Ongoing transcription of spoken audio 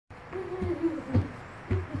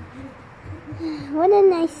What a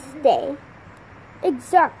nice day.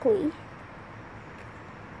 Exactly.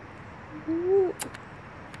 I'm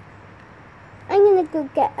gonna go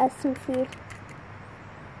get us some food.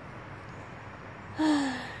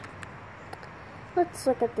 Let's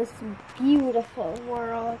look at this beautiful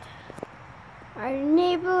world. Our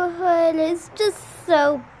neighborhood is just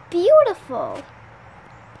so beautiful.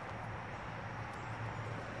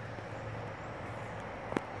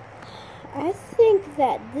 I think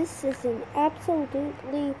that this is an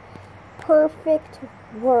absolutely perfect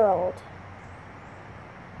world.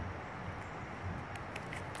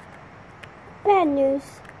 Bad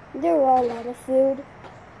news, there are all out of food.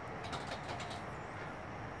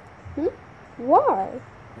 Why?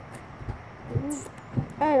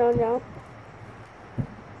 I don't know.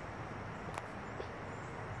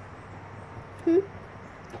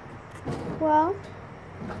 Well,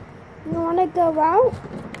 you want to go out?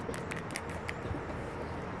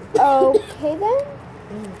 Okay then.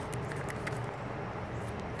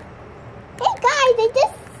 Hey guys, I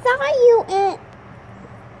just saw you and...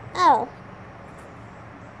 Oh.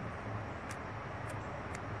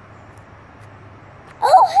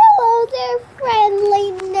 Oh, hello there, friendly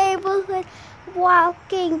neighborhood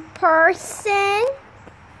walking person.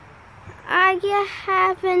 Are you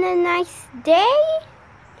having a nice day?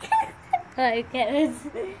 I guess.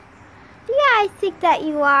 Yeah, I think that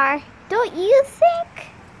you are. Don't you think?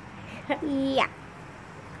 Yeah.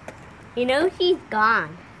 You know she's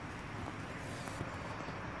gone.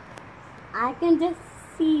 I can just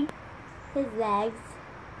see his legs.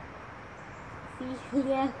 See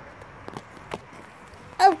here.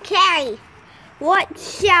 Okay. What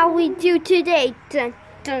shall we do today? Dun,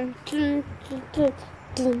 dun, dun, dun, dun,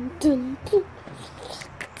 dun, dun, dun.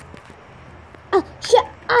 Oh, shut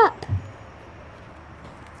up.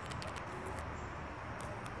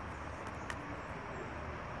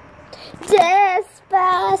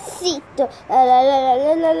 Despacito, la la la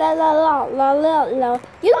la la la la la la la.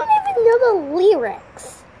 You don't even know the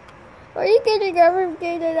lyrics. Are you getting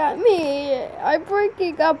irritated at me? I'm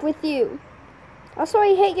breaking up with you. Also,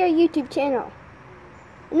 I hate your YouTube channel.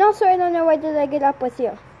 And also, I don't know why did I get up with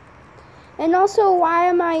you. And also, why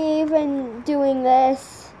am I even doing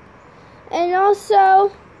this? And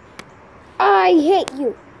also, I hate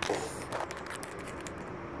you.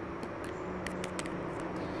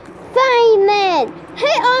 Fine then,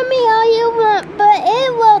 hit on me all you want, but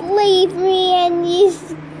it won't leave me any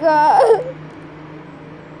scar.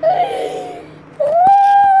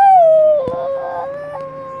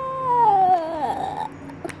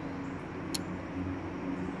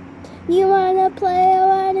 You wanna play, I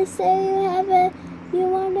wanna say you have it, you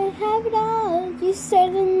wanna have it all. You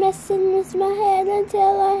started messing with my head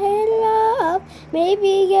until I hit it off.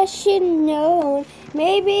 Maybe you should know,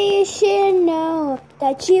 maybe you should know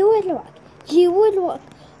that you would walk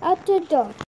out the door.